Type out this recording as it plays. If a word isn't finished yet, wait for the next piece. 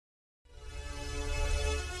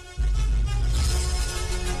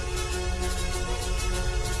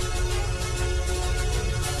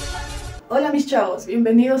Hola mis chavos,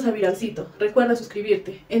 bienvenidos a Viralcito. Recuerda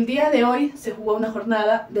suscribirte. El día de hoy se jugó una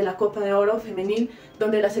jornada de la Copa de Oro Femenil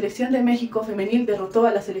donde la selección de México femenil derrotó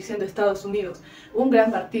a la selección de Estados Unidos. Un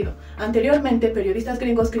gran partido. Anteriormente, periodistas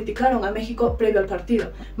gringos criticaron a México previo al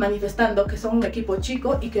partido, manifestando que son un equipo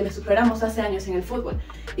chico y que les superamos hace años en el fútbol,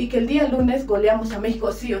 y que el día lunes goleamos a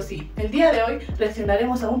México sí o sí. El día de hoy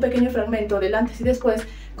reaccionaremos a un pequeño fragmento del antes y después,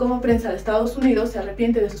 cómo Prensa de Estados Unidos se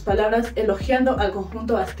arrepiente de sus palabras elogiando al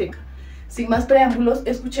conjunto azteca. Sin más preámbulos,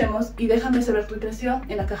 escuchemos y déjame saber tu impresión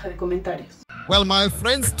en la caja de comentarios. Well, my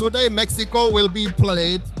friends, today Mexico will be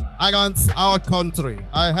played against our country.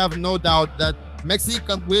 I have no doubt that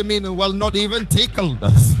Mexican women will not even tickle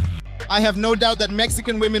us. I have no doubt that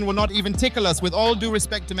Mexican women will not even tickle us, with all due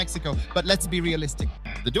respect to Mexico. But let's be realistic.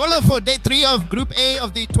 The duel for day 3 of Group A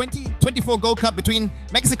of the 2024 Gold Cup between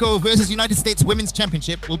Mexico versus United States Women's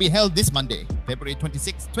Championship will be held this Monday, February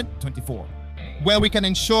 26, 2024. Where we can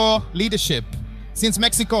ensure leadership, since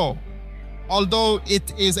Mexico, although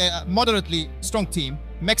it is a moderately strong team,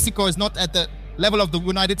 Mexico is not at the level of the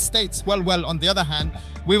United States. Well, on the other hand,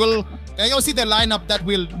 we will, you'll see the lineup that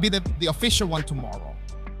will be the official one tomorrow.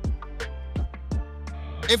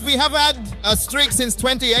 If we have had a streak since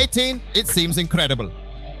 2018, it seems incredible.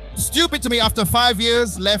 Stupid to me after 5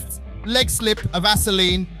 years left, leg slip, a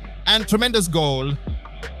Vaseline, and tremendous goal.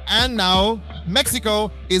 And now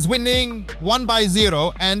Mexico is winning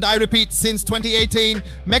 1-0, and I repeat, since 2018,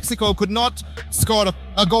 Mexico could not score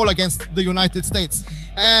a goal against the United States.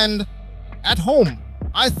 And at home,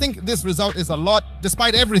 I think this result is a lot.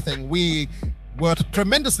 Despite everything, we were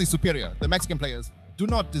tremendously superior. The Mexican players do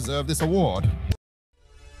not deserve this award.